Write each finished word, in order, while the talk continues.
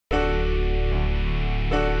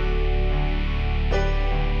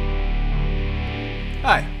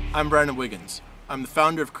I'm Brandon Wiggins. I'm the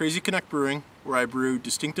founder of Crazy Canuck Brewing, where I brew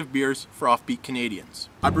distinctive beers for offbeat Canadians.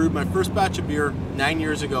 I brewed my first batch of beer 9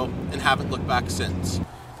 years ago and haven't looked back since.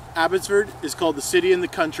 Abbotsford is called the city in the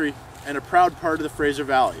country and a proud part of the Fraser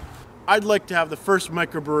Valley. I'd like to have the first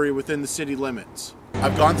microbrewery within the city limits.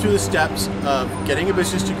 I've gone through the steps of getting a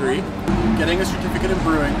business degree, getting a certificate in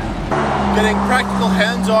brewing, getting practical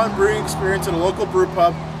hands-on brewing experience at a local brew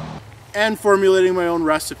pub, and formulating my own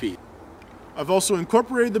recipe. I've also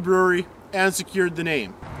incorporated the brewery and secured the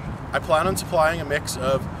name. I plan on supplying a mix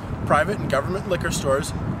of private and government liquor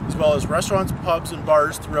stores, as well as restaurants, pubs, and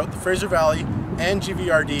bars throughout the Fraser Valley and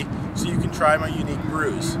GVRD, so you can try my unique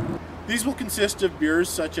brews. These will consist of beers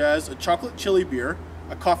such as a chocolate chili beer,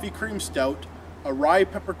 a coffee cream stout, a rye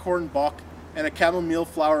peppercorn bock, and a chamomile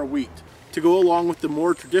flower wheat, to go along with the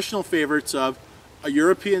more traditional favorites of a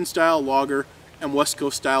European style lager and West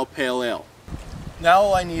Coast style pale ale. Now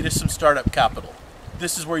all I need is some startup capital.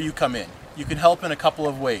 This is where you come in. You can help in a couple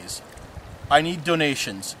of ways. I need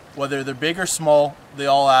donations. Whether they're big or small, they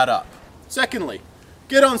all add up. Secondly,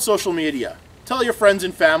 get on social media. Tell your friends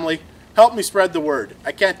and family. Help me spread the word.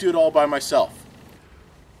 I can't do it all by myself.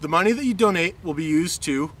 The money that you donate will be used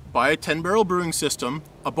to buy a 10-barrel brewing system,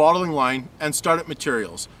 a bottling line, and startup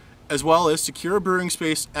materials, as well as secure a brewing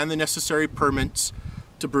space and the necessary permits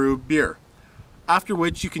to brew beer. After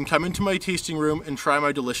which you can come into my tasting room and try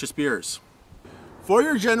my delicious beers. For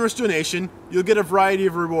your generous donation, you'll get a variety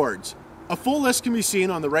of rewards. A full list can be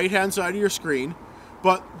seen on the right-hand side of your screen,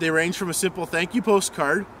 but they range from a simple thank you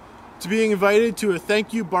postcard, to being invited to a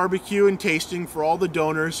thank you barbecue and tasting for all the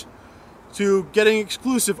donors, to getting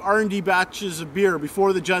exclusive R&D batches of beer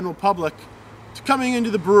before the general public, to coming into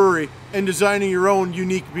the brewery and designing your own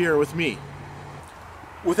unique beer with me.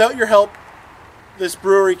 Without your help, this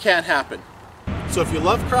brewery can't happen. So if you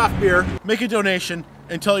love craft beer, make a donation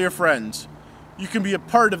and tell your friends. You can be a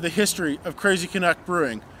part of the history of Crazy Canuck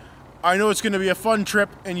Brewing. I know it's going to be a fun trip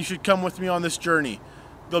and you should come with me on this journey.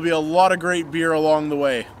 There'll be a lot of great beer along the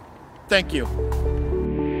way. Thank you.